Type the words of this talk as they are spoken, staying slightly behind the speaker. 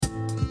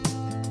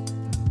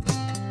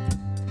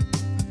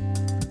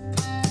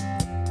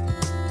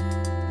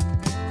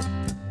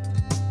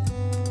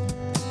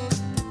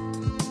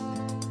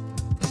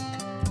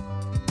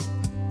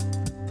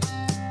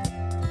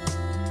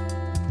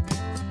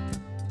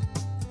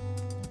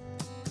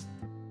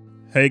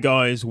Hey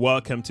guys,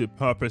 welcome to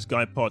Purpose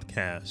Guy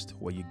Podcast,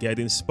 where you get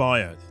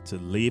inspired to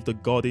live the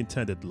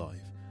God-intended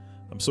life.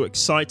 I'm so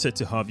excited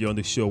to have you on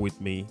the show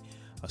with me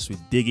as we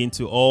dig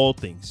into all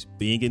things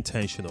being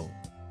intentional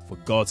for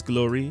God's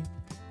glory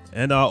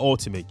and our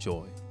ultimate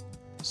joy.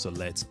 So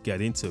let's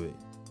get into it.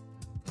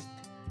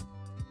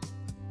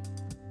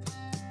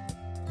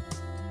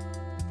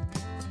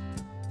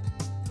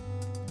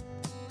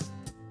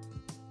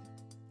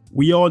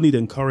 We all need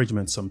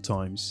encouragement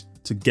sometimes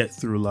to get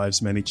through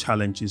life's many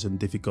challenges and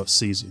difficult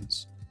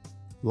seasons.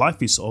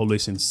 Life is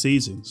always in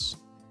seasons.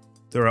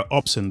 There are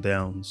ups and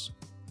downs,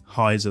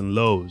 highs and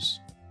lows,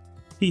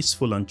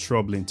 peaceful and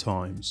troubling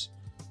times.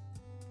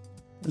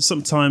 And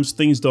sometimes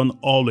things don't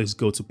always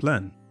go to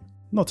plan.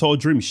 Not all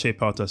dreams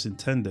shape out as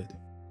intended.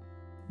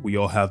 We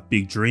all have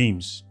big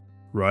dreams,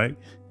 right?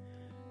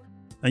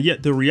 And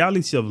yet the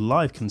reality of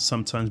life can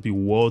sometimes be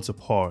worlds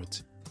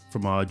apart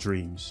from our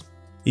dreams.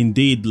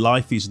 Indeed,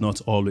 life is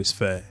not always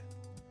fair.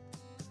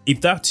 If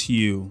that's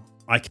you,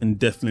 I can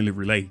definitely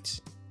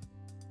relate.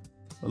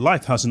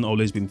 Life hasn't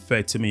always been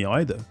fair to me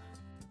either,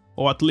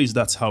 or at least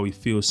that's how it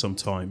feels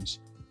sometimes.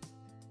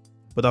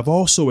 But I've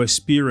also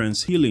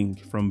experienced healing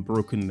from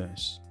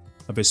brokenness.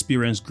 I've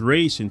experienced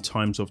grace in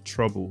times of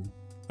trouble.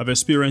 I've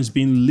experienced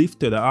being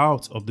lifted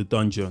out of the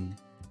dungeon.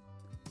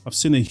 I've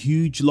seen a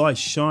huge light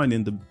shine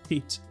in the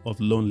pit of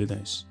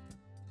loneliness.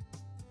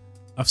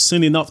 I've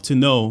seen enough to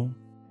know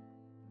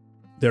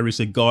there is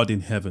a God in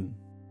heaven.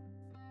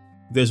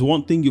 There's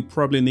one thing you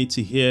probably need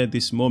to hear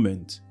this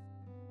moment.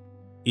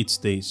 It's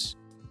this: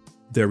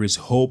 there is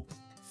hope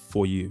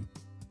for you.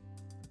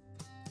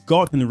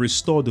 God can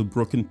restore the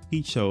broken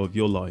picture of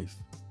your life.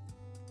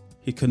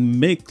 He can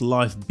make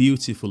life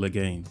beautiful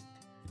again.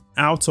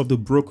 Out of the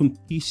broken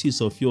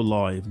pieces of your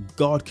life,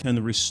 God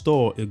can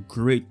restore a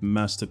great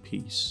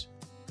masterpiece.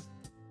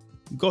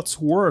 God's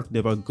work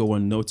never go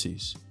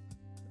unnoticed,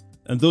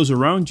 and those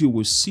around you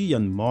will see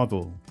and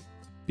marvel.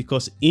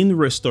 Because in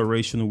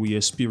restoration we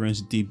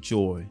experience deep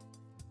joy.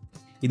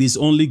 It is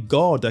only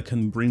God that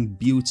can bring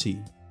beauty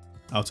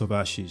out of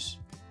ashes.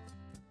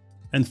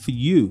 And for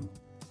you,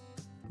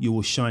 you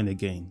will shine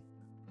again.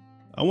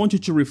 I want you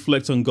to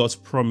reflect on God's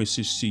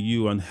promises to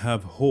you and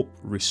have hope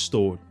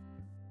restored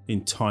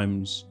in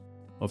times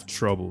of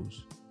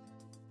troubles.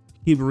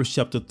 Hebrews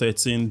chapter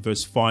 13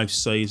 verse 5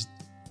 says,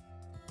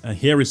 and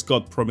here is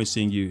God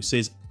promising you,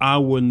 says, I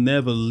will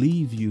never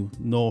leave you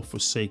nor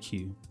forsake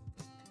you.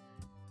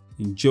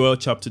 In Joel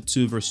chapter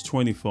 2 verse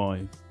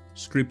 25,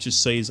 scripture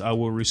says, I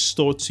will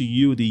restore to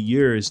you the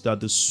years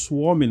that the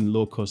swarming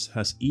locust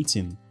has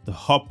eaten, the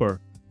hopper,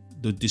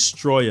 the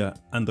destroyer,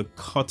 and the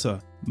cutter,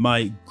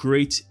 my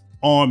great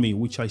army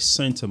which I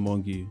sent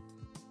among you.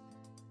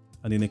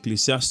 And in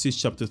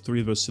Ecclesiastes chapter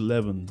 3 verse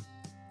 11,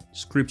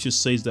 scripture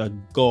says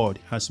that God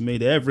has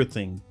made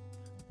everything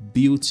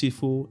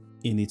beautiful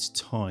in its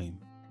time.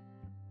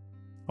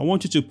 I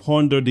want you to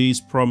ponder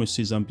these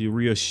promises and be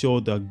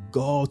reassured that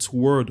God's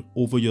word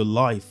over your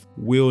life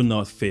will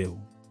not fail.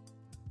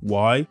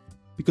 Why?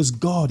 Because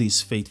God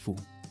is faithful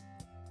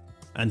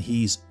and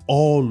He is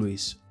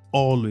always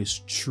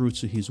true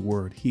to His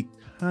word. He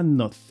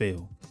cannot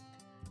fail.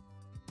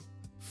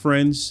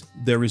 Friends,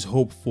 there is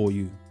hope for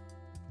you.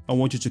 I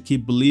want you to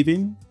keep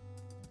believing.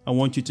 I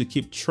want you to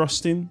keep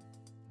trusting.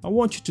 I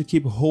want you to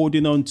keep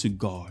holding on to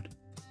God,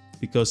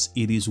 because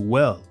it is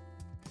well,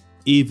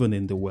 even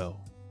in the well.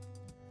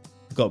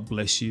 God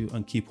bless you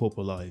and keep hope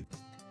alive.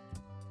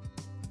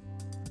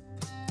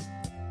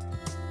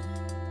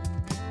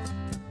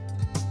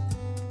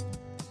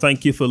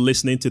 Thank you for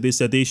listening to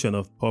this edition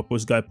of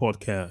Purpose Guy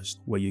Podcast,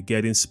 where you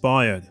get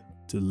inspired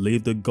to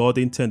live the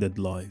God-intended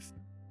life.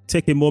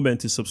 Take a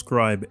moment to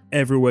subscribe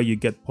everywhere you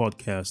get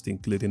podcasts,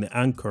 including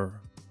Anchor,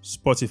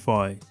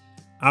 Spotify,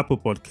 Apple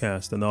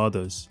Podcasts, and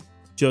others.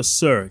 Just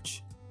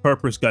search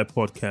Purpose Guy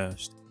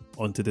Podcast.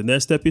 Until the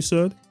next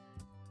episode,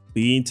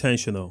 be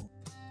intentional.